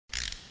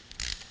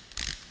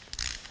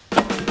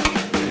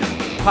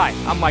Hi,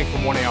 I'm Mike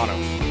from 1A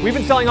Auto. We've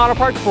been selling auto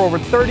parts for over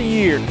 30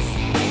 years.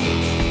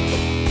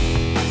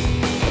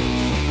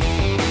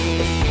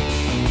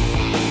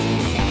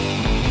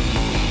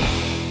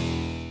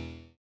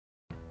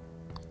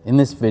 In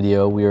this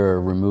video, we are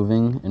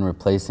removing and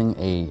replacing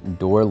a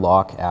door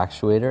lock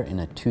actuator in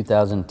a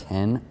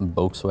 2010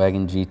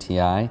 Volkswagen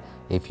GTI.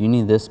 If you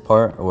need this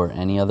part or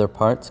any other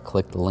parts,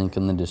 click the link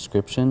in the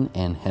description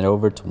and head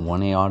over to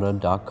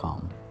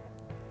 1aauto.com.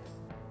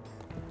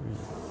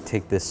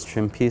 Take this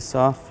trim piece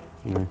off.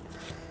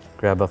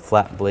 Grab a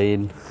flat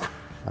blade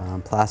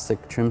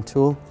plastic trim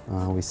tool.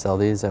 We sell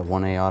these at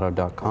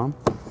 1aauto.com.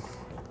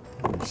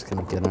 I'm just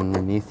going to get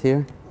underneath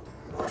here,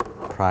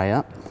 pry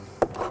up.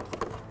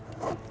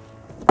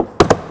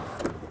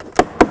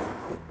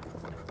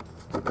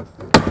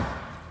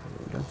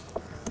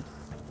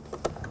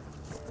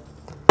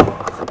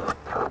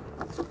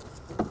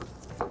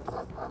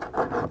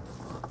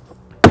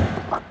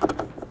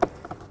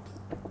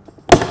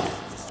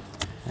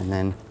 And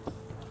then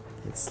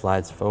it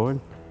slides forward.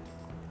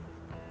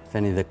 If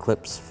any of the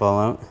clips fall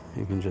out,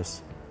 you can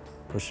just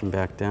push them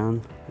back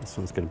down. This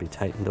one's going to be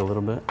tightened a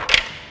little bit.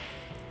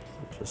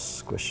 Just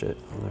squish it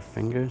with our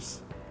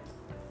fingers.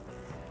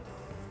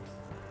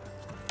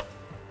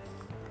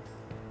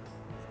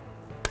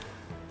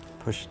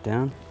 Push it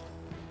down.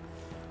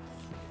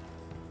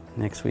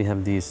 Next we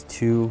have these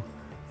two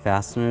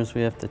fasteners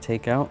we have to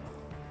take out.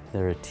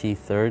 They're a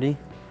T30.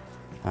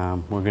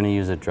 We're going to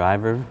use a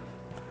driver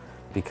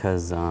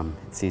because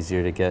it's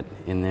easier to get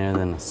in there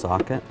than a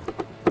socket.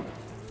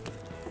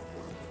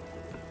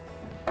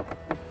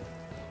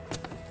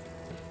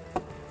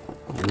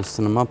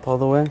 Loosen them up all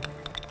the way,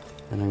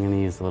 and I'm going to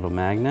use a little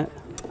magnet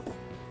to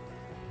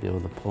be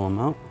able to pull them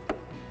out.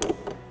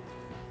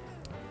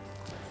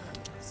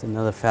 There's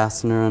another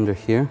fastener under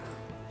here.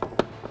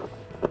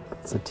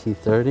 It's a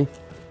T30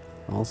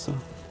 also.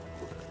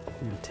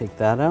 I'm going to take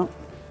that out.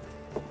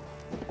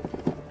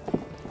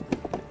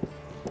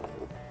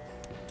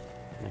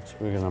 Next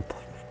we're going to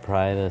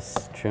pry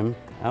this trim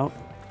out,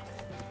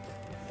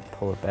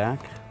 pull it back,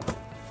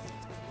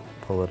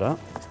 pull it up.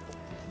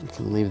 You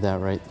can leave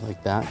that right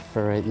like that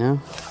for right now.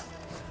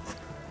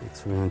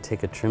 Next we're going to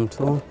take a trim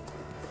tool,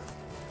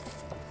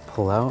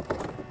 pull out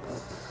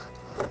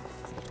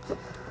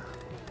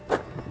the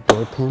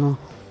door panel.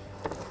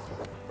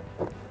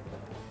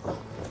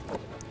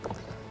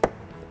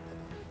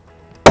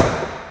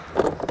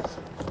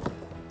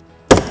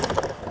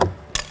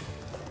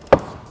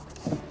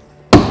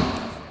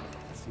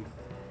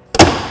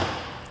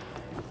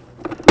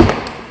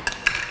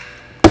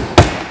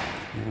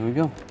 There we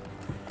go.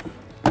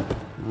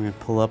 We're going to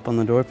pull up on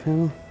the door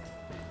panel,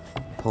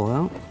 pull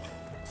out,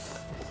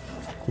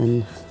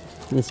 and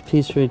this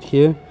piece right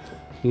here,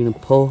 you're going to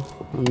pull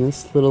on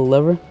this little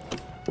lever.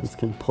 It's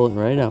going to pull it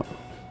right out.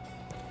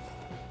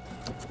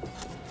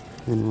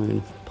 And we're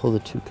going to pull the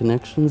two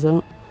connections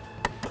out,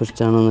 push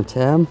down on the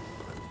tab,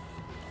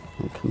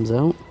 it comes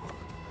out.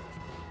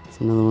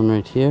 There's another one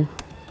right here,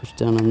 push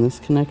down on this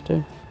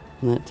connector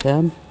and that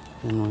tab,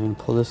 and we're going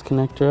to pull this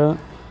connector out.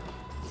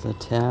 There's a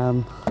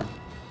tab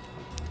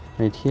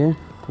right here.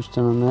 Push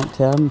down on that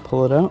tab and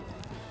pull it out.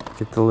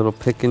 Get the little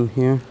pick in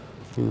here.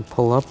 You're going to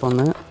pull up on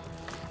that.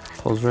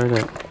 Pulls right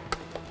out.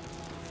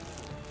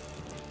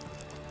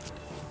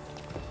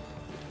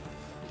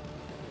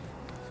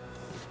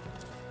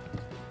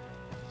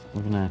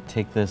 We're going to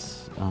take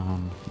this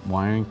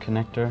wiring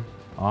connector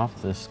off.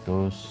 This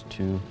goes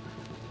to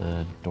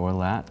the door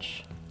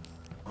latch.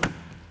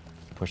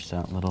 Push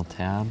that little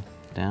tab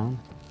down.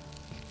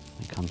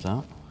 It comes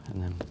out,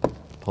 and then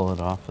pull it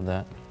off of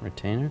that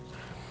retainer.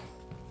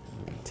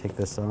 Take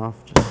this off,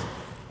 just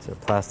it's a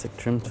plastic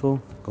trim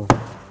tool, go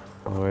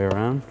all the way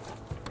around.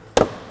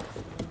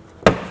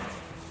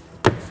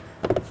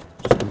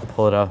 Just gonna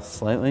pull it off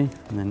slightly,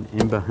 and then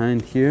in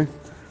behind here,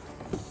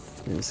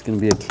 there's gonna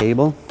be a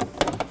cable.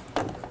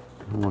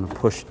 I wanna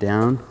push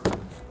down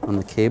on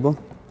the cable,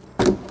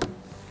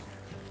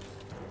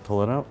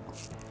 pull it out.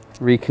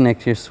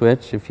 Reconnect your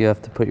switch if you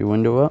have to put your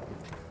window up.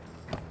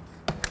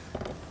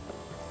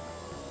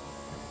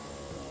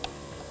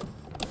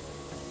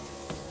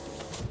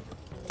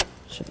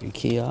 Shut your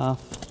key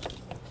off,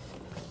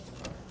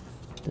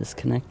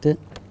 disconnect it.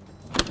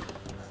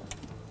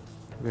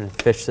 We're going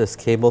to fish this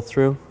cable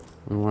through.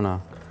 We want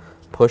to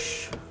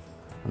push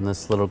on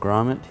this little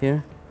grommet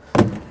here.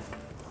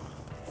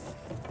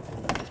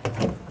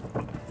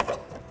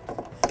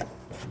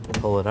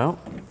 Pull it out.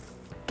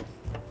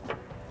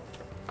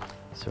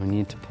 So we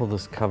need to pull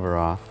this cover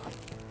off.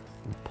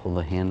 Pull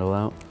the handle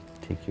out,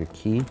 take your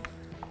key,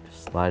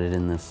 just slide it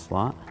in this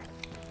slot,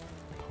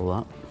 pull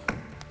up.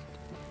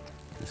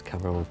 This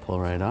cover will pull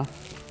right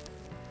off.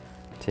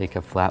 Take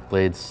a flat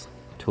blades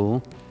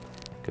tool,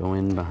 go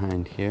in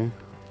behind here.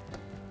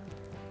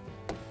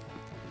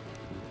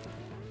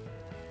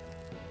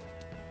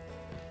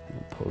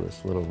 Pull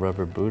this little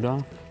rubber boot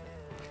off.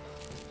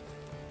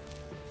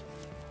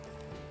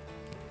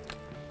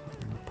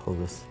 Pull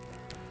this.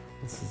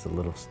 This is a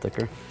little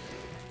sticker.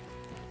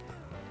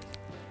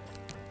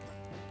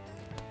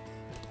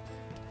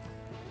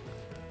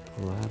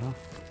 Pull that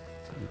off.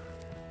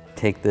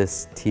 Take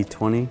this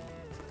T20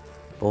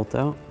 bolt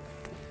out.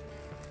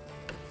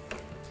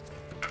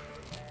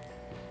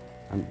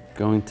 I'm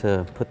going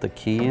to put the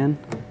key in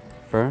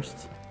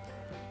first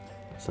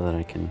so that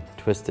I can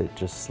twist it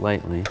just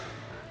slightly.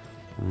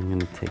 And I'm going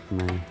to take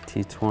my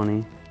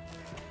T20,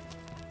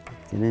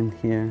 get in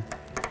here,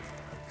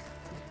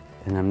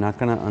 and I'm not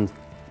going to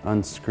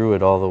unscrew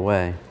it all the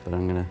way, but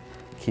I'm going to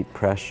keep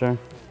pressure,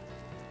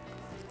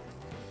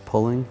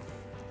 pulling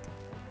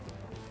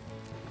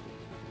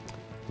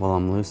while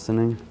I'm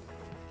loosening,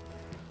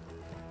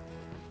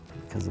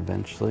 because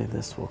eventually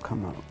this will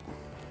come out.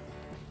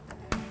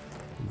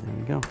 And there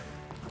we go.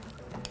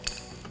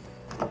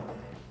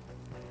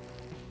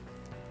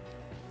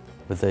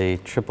 With a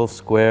triple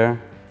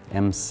square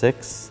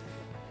M6,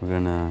 we're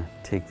gonna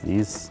take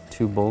these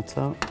two bolts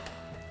out.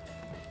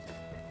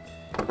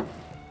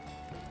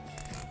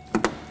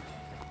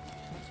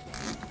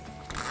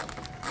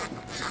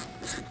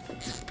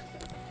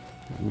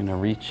 I'm gonna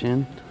reach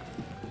in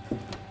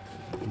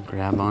and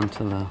grab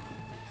onto the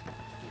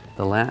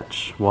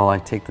latch while I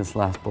take this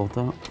last bolt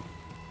out.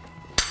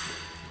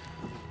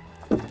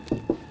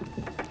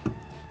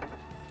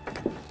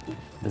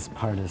 This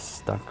part is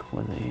stuck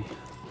where the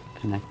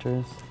connector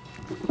is.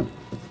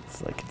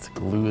 It's like it's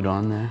glued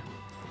on there.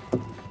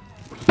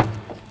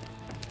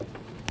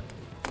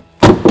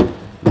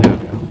 There we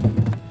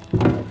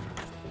go.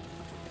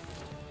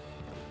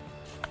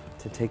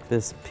 To take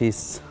this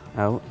piece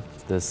out,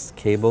 this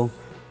cable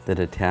that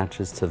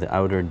attaches to the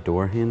outer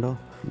door handle,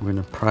 we're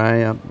going to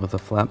pry up with a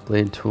flat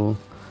blade tool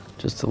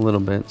just a little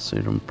bit so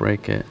you don't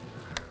break it,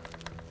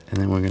 and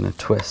then we're going to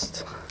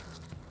twist.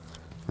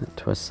 That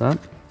twists up,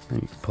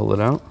 and you can pull it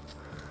out.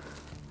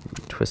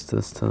 You twist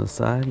this to the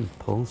side and it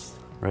pulls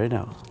right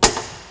out.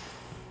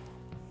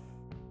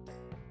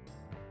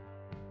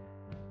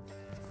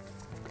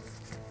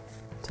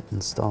 To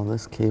install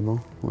this cable,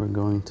 we're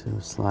going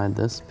to slide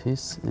this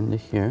piece into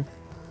here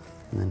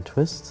and then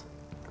twist.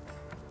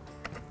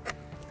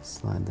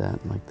 Slide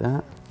that like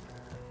that,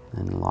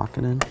 and lock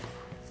it in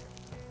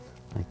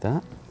like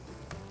that.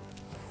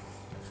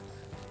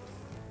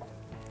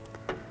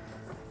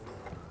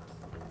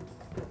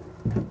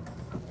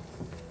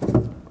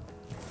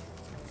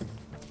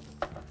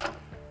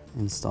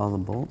 Install the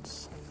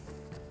bolts.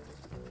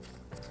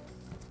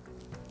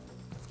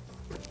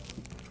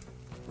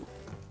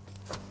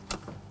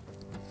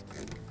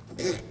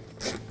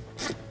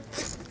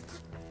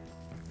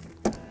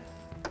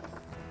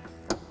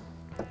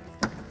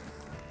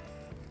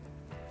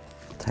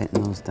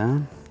 Tighten those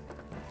down.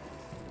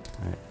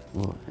 All right,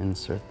 we'll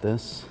insert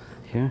this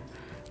here.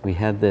 We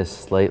had this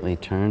slightly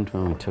turned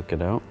when we took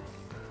it out,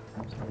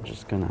 so we're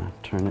just gonna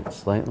turn it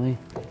slightly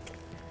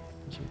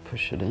as we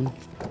push it in.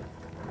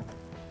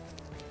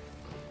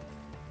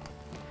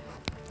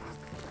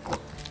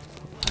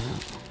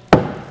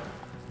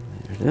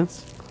 There it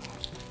is.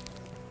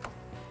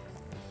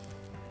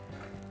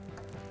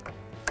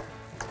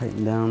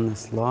 Tighten down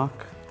this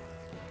lock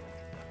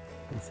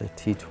with a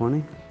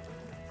T20.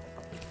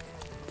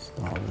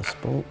 Install this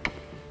bolt.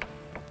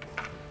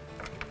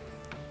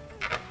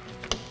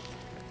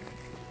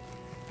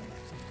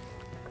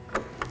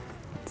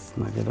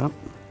 Snug it up.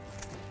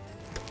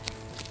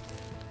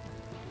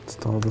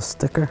 Install the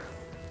sticker.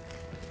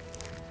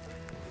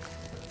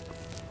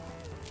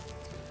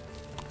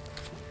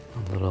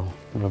 A little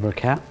rubber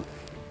cap.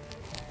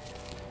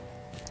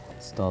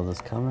 Install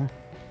this cover.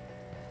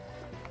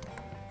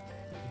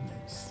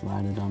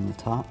 Slide it on the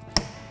top.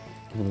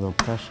 Give it a little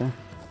pressure.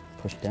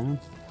 Push down.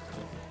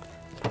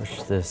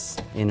 Push this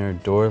inner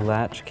door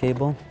latch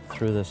cable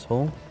through this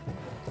hole.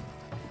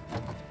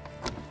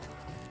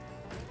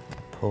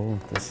 Pull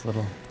this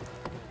little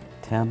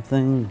tab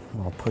thing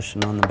while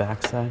pushing on the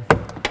backside.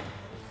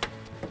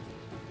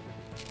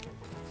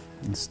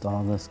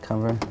 Install this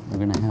cover. We're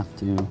going to have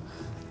to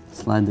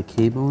slide the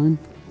cable in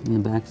the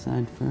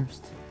backside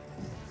first.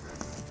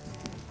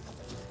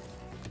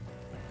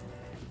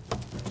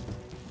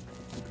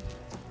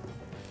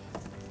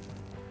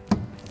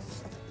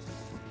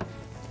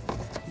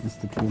 Once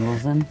the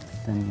cable's in,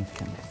 then you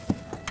can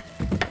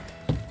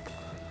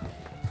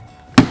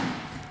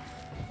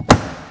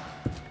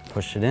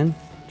push it in,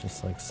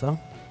 just like so.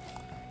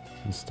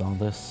 Install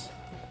this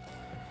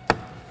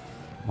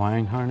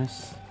wiring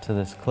harness to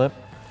this clip.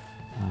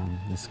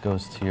 This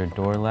goes to your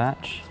door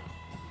latch.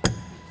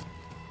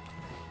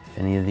 If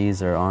any of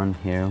these are on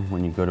here,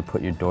 when you go to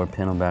put your door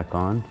panel back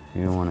on,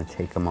 you're going to want to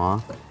take them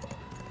off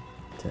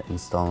to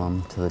install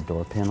them to the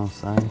door panel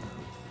side.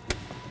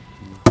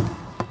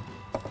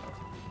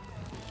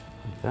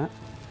 Like that.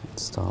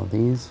 Install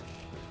these.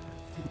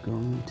 You're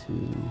going to,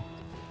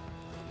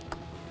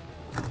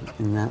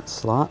 in that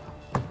slot,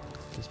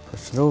 just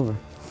push it over.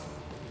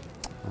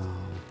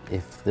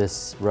 If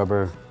this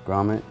rubber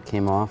grommet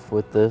came off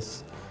with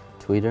this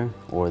tweeter,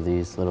 or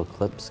these little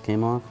clips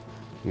came off,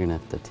 you're gonna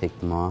have to take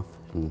them off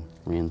and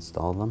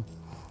reinstall them.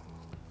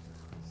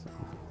 So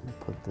we'll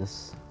put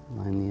this,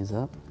 line these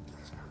up,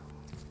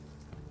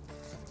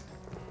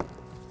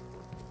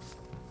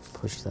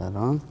 push that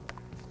on.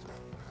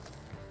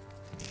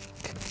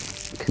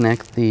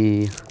 connect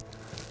the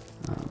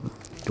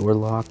door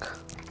lock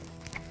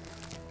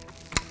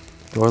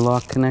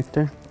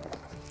connector.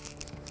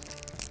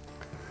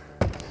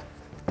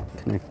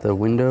 Connect the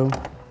window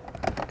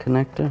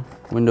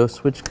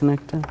switch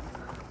connector.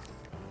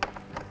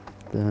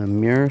 The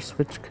mirror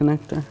switch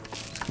connector.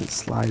 Just gonna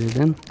slide it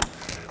in.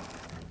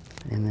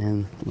 And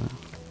then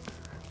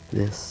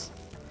this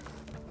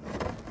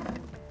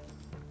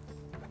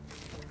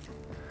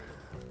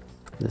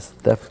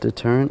theft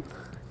deterrent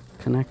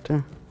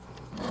connector.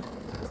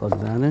 Plug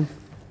that in.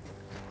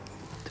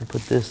 To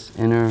put this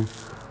inner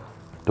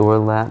door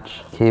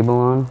latch cable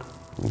on,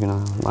 you're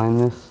gonna line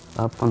this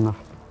up on the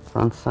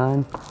front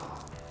side,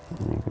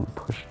 and you're gonna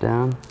push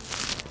down.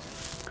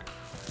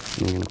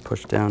 And you're gonna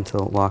push down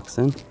until it locks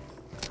in.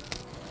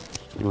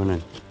 You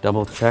wanna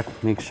double check,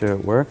 make sure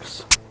it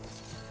works.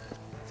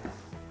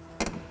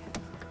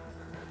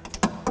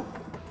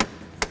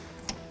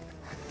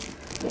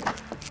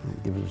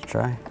 Give it a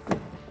try,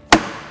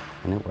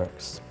 and it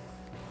works.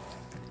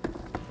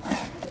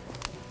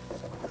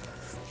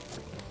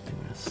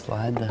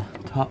 Slide the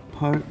top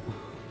part of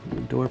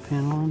the door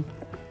panel on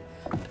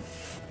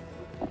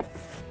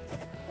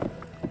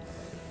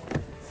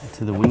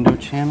into the window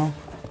channel.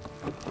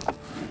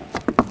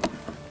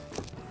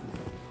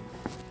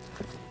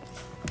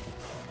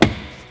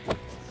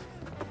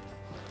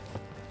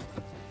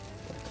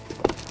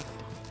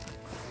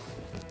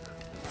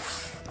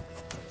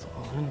 That's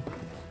all in.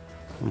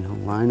 I'm going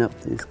to line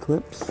up these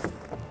clips.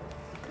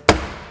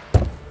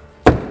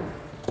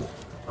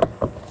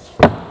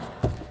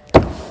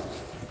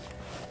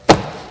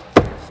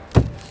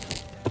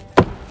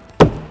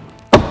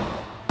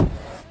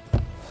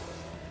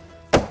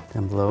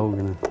 Down below, we're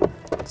going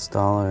to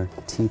install our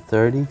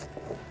T30.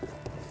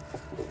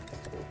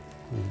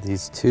 And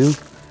these two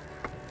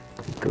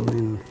go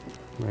in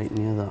right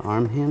near the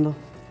arm handle.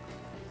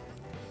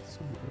 So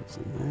it goes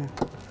in there.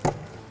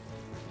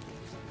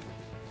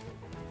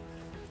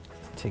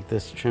 Take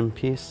this trim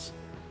piece,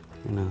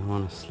 and I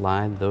want to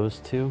slide those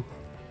two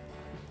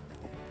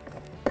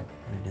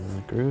right in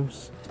the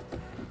grooves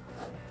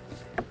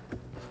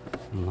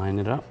and line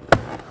it up.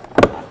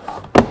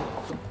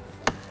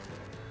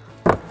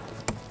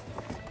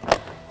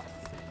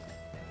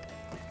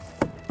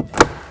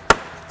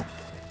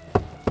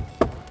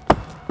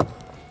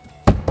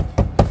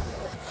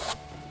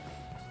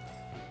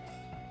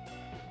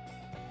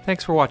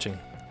 Thanks for watching.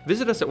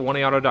 Visit us at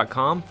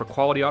oneauto.com for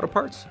quality auto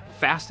parts,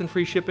 fast and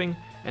free shipping,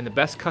 and the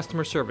best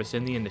customer service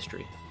in the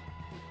industry.